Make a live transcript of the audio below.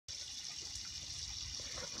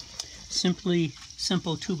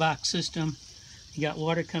simple two-box system. You got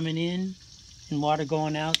water coming in and water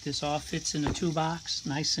going out. This all fits in a two-box,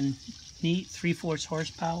 nice and neat, 3/4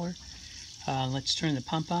 horsepower. Let's turn the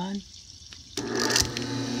pump on.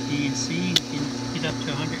 You can see you can get up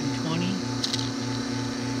to 120,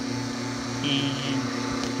 and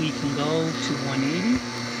we can go to 180.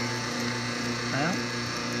 Well,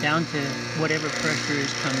 down to whatever pressure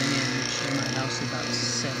is coming in, which in my house is about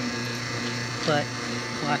 70. But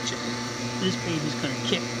watch it. This baby's gonna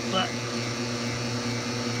kick butt.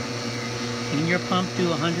 Can your pump do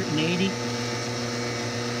 180?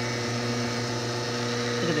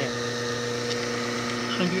 Look at that.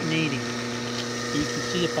 180. You can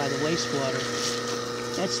see it by the wastewater.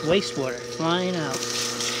 That's wastewater flying out.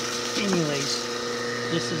 Anyways,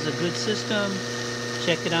 this is a good system.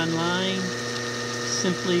 Check it online.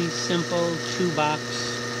 Simple two-box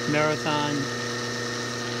Marathon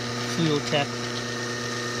Fuel Tech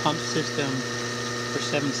pump system for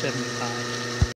 $775.